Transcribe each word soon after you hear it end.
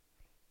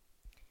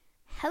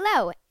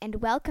Hello,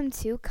 and welcome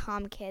to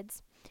Calm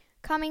Kids,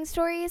 calming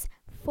stories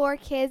for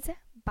kids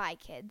by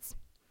kids.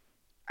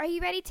 Are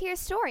you ready to hear a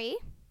story?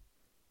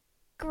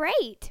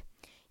 Great!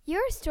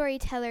 Your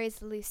storyteller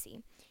is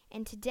Lucy,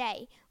 and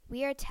today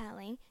we are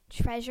telling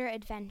Treasure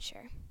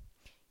Adventure.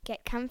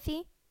 Get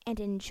comfy and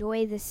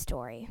enjoy this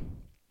story.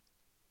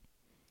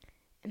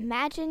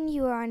 Imagine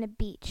you are on a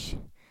beach,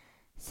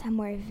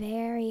 somewhere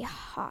very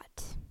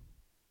hot,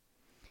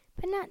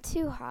 but not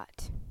too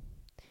hot.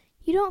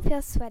 You don't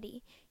feel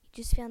sweaty.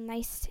 Just feel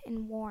nice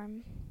and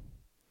warm.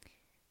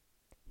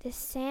 The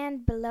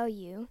sand below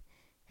you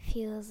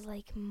feels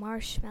like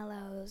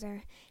marshmallows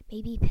or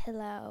maybe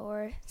pillow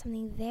or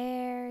something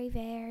very,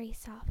 very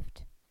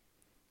soft.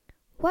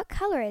 What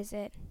color is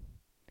it?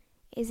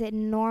 Is it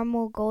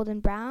normal golden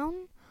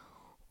brown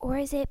or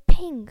is it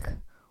pink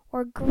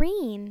or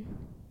green?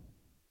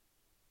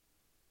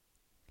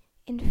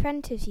 In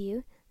front of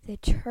you, the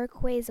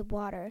turquoise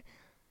water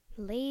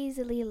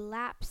lazily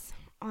laps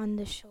on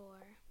the shore.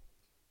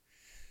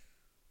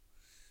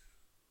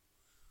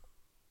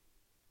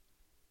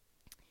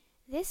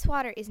 This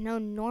water is no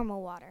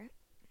normal water.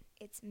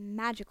 It's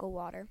magical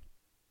water,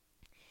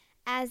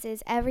 as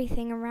is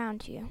everything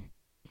around you.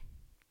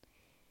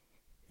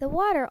 The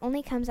water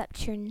only comes up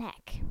to your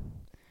neck,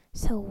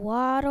 so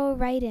waddle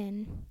right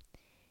in.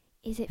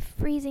 Is it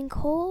freezing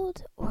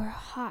cold or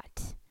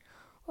hot?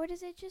 Or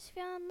does it just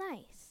feel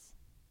nice?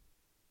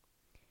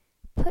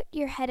 Put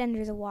your head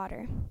under the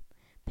water,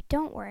 but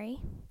don't worry.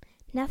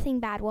 Nothing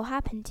bad will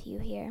happen to you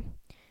here,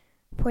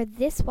 for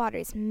this water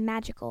is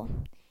magical.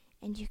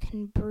 And you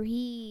can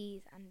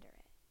breathe under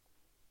it.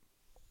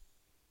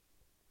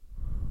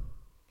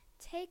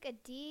 Take a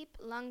deep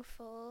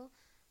lungful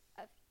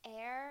of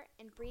air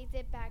and breathe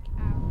it back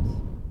out.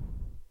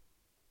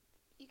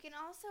 You can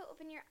also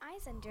open your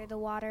eyes under the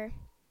water,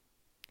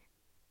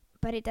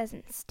 but it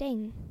doesn't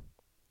sting.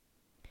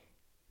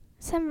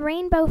 Some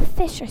rainbow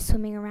fish are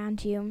swimming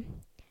around you.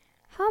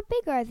 How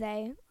big are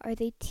they? Are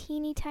they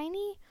teeny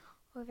tiny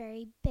or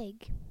very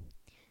big?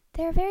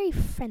 They're very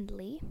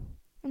friendly.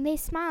 And they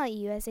smile at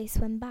you as they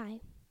swim by.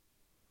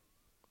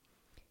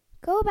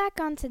 Go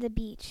back onto the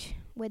beach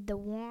with the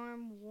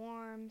warm,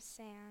 warm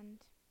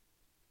sand.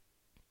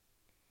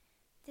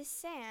 This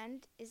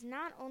sand is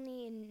not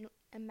only in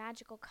a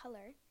magical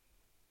color,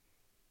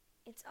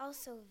 it's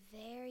also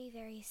very,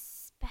 very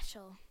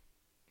special.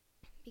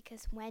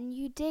 Because when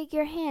you dig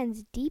your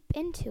hands deep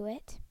into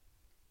it,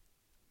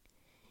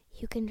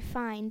 you can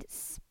find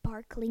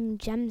sparkling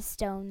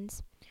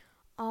gemstones,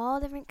 all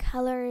different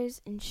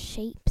colors and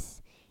shapes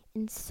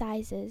and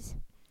sizes.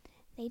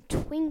 They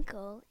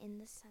twinkle in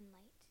the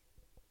sunlight.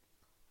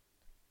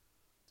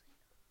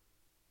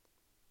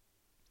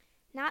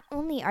 Not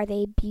only are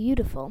they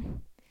beautiful,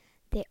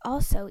 they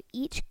also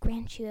each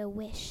grant you a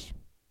wish.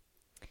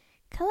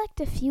 Collect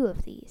a few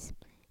of these,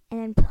 and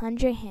then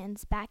plunge your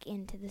hands back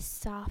into the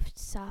soft,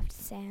 soft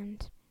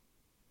sand.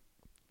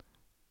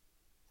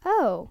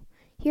 Oh,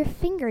 your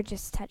finger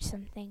just touched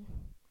something.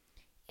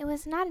 It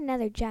was not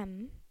another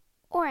gem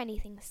or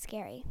anything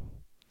scary.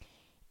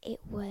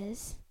 It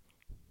was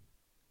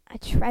a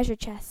treasure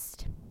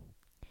chest.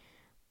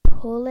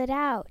 Pull it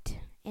out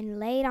and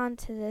lay it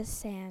onto the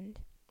sand.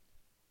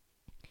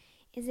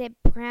 Is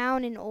it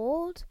brown and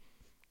old,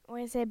 or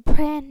is it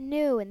brand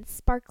new and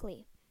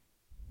sparkly?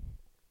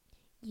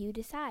 You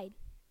decide.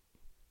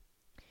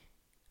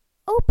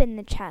 Open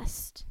the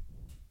chest.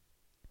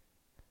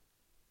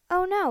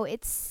 Oh no,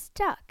 it's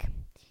stuck.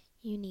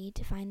 You need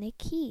to find the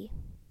key.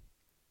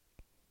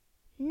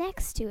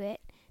 Next to it,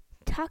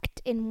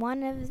 tucked in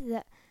one of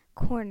the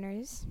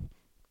corners,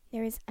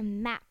 there is a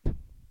map.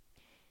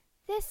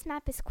 This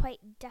map is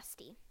quite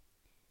dusty.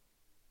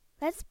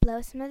 Let's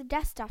blow some of the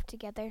dust off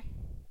together.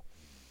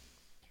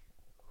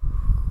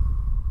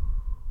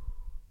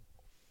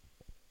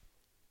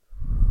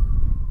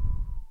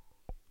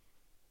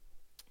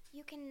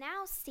 You can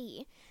now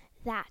see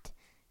that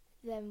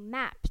the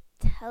map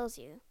tells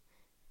you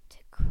to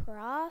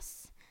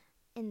cross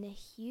in the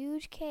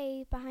huge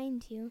cave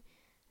behind you,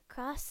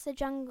 across the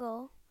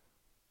jungle,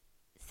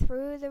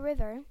 through the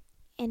river,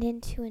 and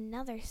into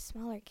another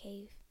smaller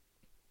cave.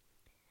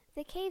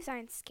 The caves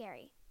aren't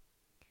scary,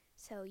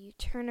 so you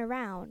turn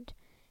around.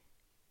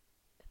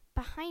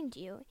 Behind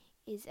you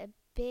is a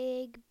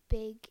big,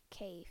 big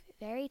cave,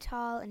 very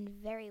tall and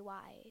very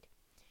wide.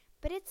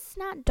 But it's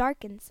not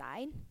dark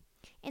inside,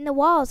 and the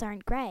walls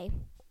aren't gray.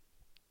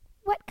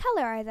 What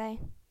color are they?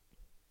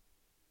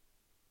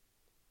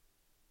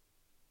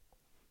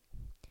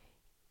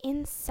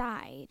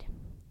 Inside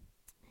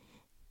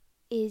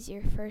is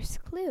your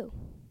first clue.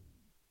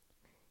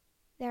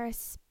 There are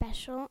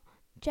special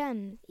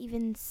gems,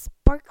 even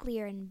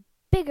sparklier and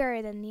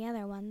bigger than the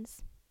other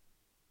ones.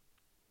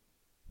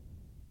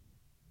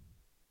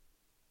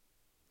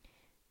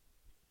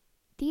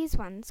 These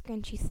ones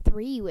grant you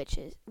 3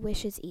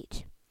 wishes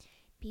each.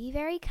 Be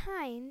very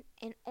kind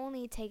and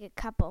only take a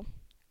couple.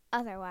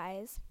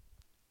 Otherwise,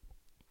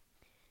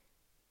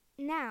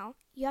 now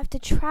you have to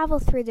travel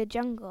through the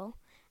jungle,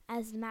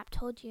 as the map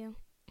told you.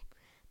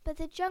 But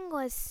the jungle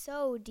is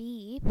so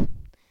deep,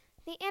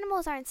 The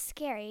animals aren't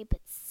scary,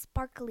 but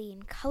sparkly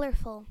and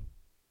colorful.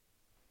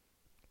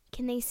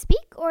 Can they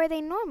speak, or are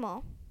they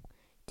normal?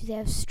 Do they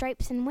have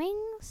stripes and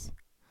wings,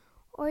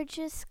 or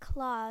just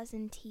claws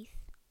and teeth?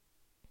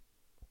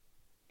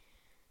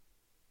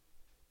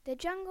 The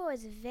jungle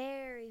is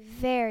very,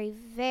 very,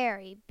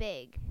 very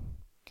big.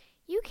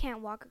 You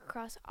can't walk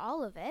across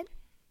all of it.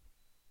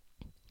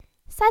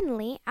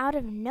 Suddenly, out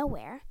of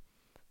nowhere,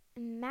 a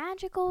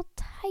magical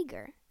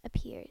tiger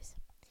appears.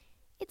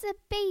 It's a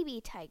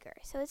baby tiger,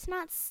 so it's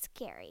not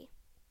scary.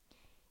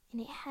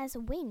 And it has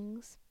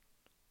wings.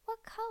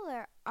 What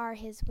color are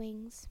his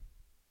wings?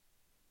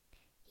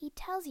 He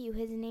tells you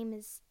his name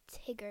is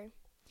Tigger,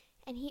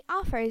 and he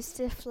offers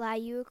to fly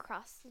you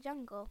across the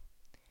jungle.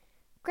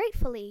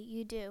 Gratefully,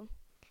 you do.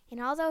 And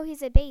although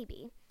he's a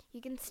baby,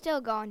 you can still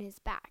go on his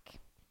back.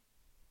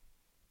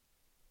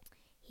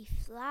 He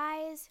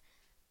flies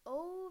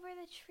over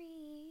the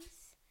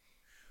trees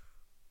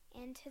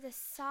into the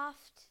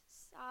soft,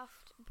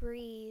 soft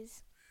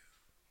breeze.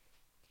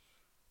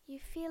 You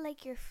feel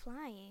like you're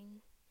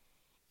flying.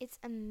 It's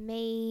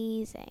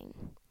amazing.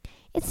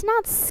 It's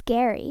not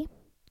scary.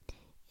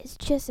 It's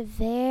just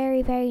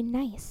very, very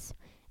nice,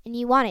 and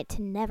you want it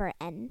to never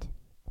end.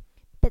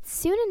 But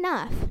soon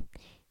enough,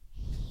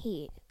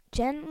 he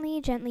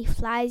gently, gently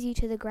flies you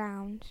to the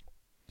ground.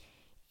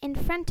 In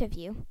front of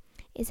you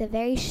is a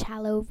very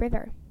shallow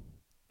river.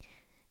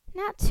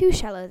 Not too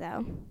shallow,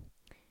 though.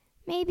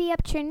 Maybe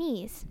up to your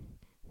knees.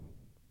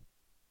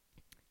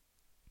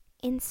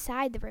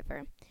 Inside the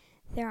river,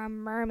 there are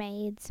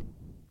mermaids.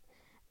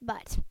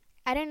 But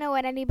I don't know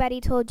what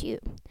anybody told you.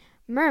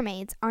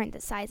 Mermaids aren't the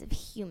size of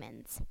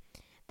humans.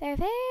 They're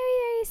very,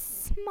 very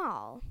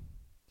small.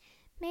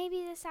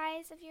 Maybe the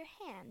size of your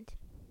hand.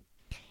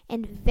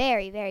 And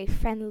very, very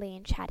friendly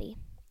and chatty.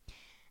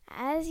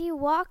 As you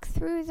walk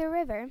through the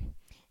river,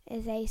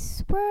 as they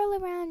swirl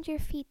around your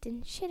feet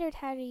and chitter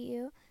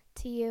chatter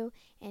to you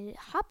and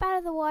hop out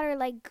of the water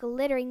like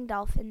glittering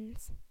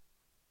dolphins.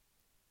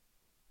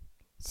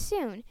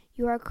 Soon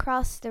you are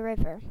across the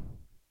river.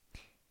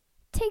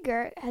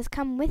 Tigger has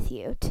come with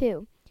you,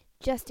 too,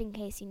 just in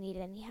case you need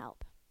any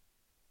help.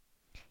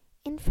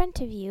 In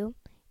front of you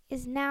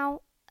is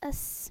now a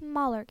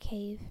smaller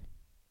cave.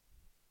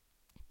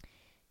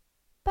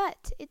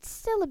 But it's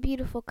still a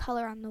beautiful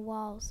color on the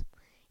walls.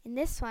 And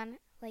this one,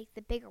 like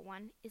the bigger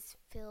one, is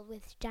filled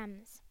with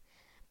gems.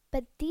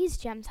 But these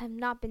gems have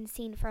not been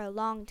seen for a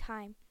long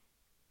time.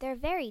 They're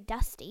very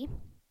dusty.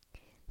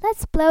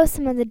 Let's blow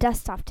some of the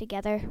dust off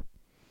together.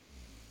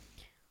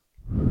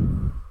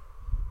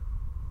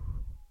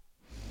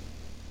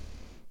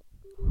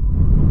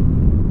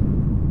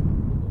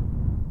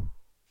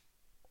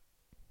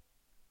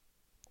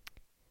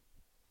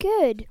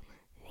 Good.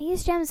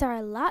 These gems are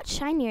a lot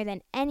shinier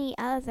than any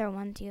other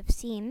ones you have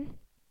seen.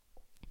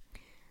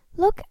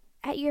 Look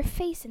at your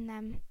face in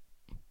them.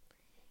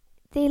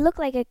 They look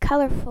like a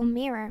colorful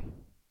mirror.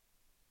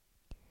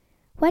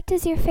 What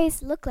does your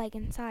face look like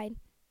inside?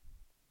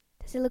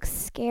 Does it look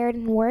scared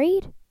and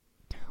worried?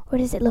 Or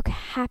does it look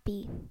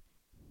happy?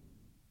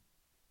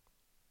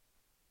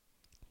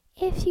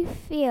 If you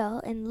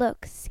feel and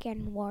look scared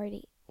and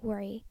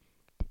worried,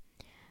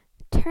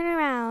 turn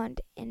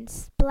around and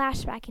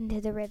splash back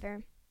into the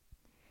river.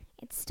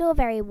 It's still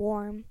very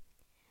warm.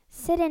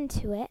 Sit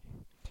into it,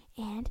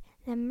 and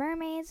the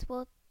mermaids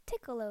will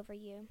tickle over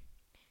you.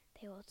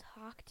 They will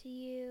talk to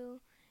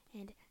you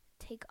and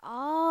take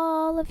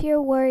all of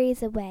your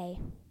worries away.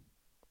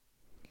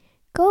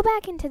 Go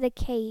back into the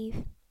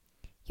cave.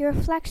 Your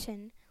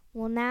reflection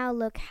will now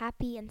look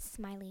happy and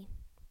smiley.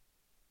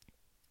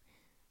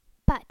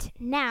 But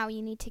now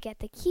you need to get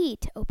the key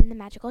to open the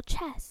magical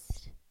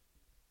chest.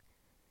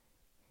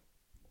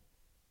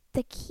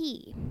 The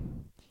key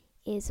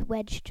is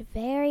wedged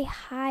very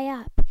high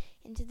up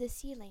into the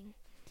ceiling.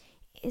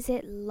 Is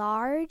it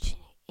large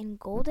and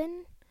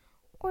golden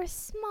or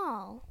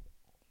small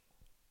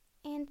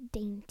and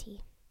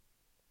dainty?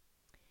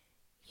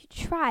 You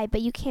try,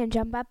 but you can't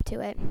jump up to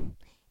it.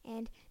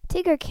 And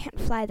Tigger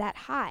can't fly that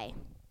high.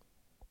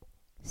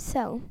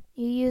 So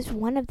you used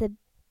one of the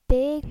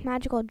big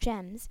magical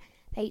gems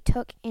that you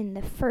took in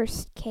the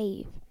first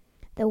cave,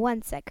 the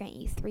ones that grant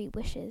you 3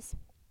 wishes.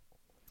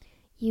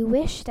 You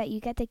wish that you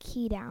get the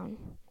key down,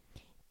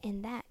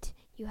 and that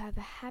you have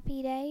a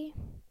happy day,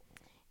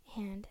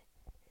 and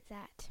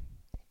that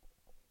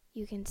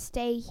you can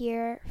stay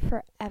here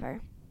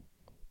forever.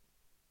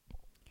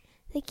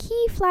 The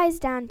key flies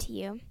down to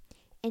you,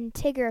 and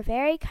Tigger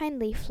very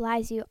kindly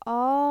flies you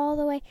all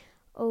the way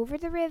over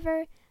the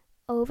river,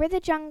 over the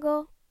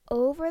jungle,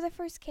 over the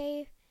first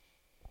cave,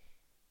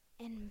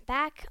 and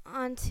back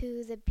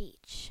onto the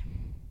beach.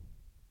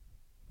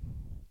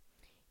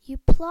 You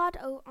plod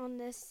on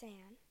the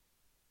sand.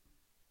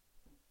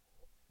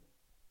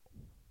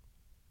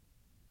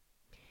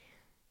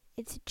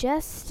 It's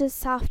just as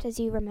soft as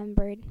you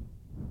remembered.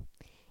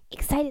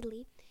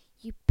 Excitedly,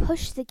 you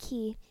push the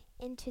key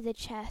into the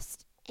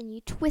chest and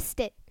you twist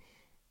it.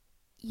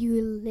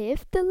 You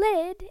lift the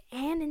lid,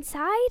 and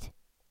inside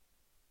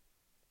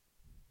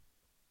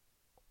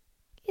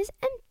is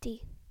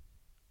empty.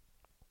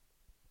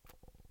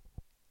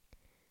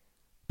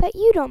 But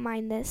you don't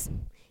mind this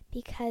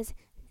because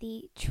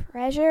the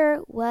treasure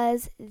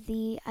was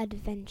the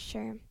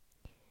adventure.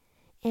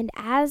 And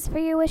as for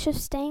your wish of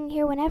staying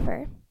here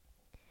whenever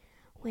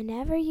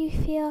you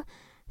feel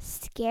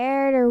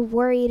scared or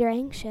worried or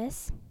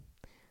anxious,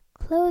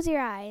 close your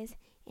eyes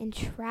and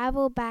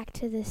travel back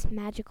to this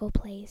magical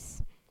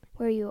place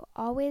where you'll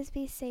always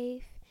be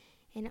safe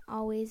and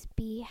always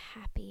be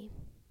happy.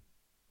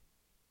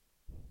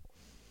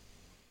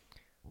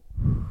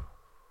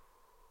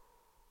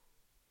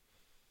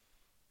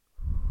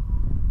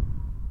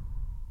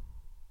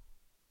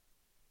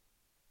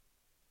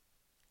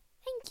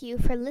 Thank you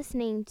for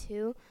listening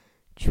to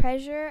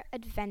Treasure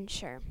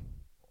Adventure.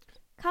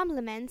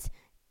 Compliments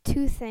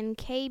Tooth and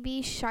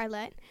KB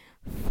Charlotte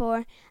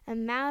for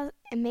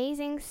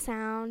amazing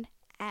sound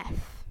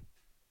F.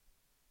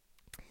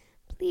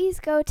 Please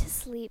go to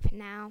sleep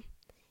now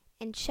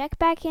and check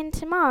back in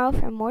tomorrow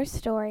for more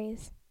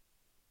stories.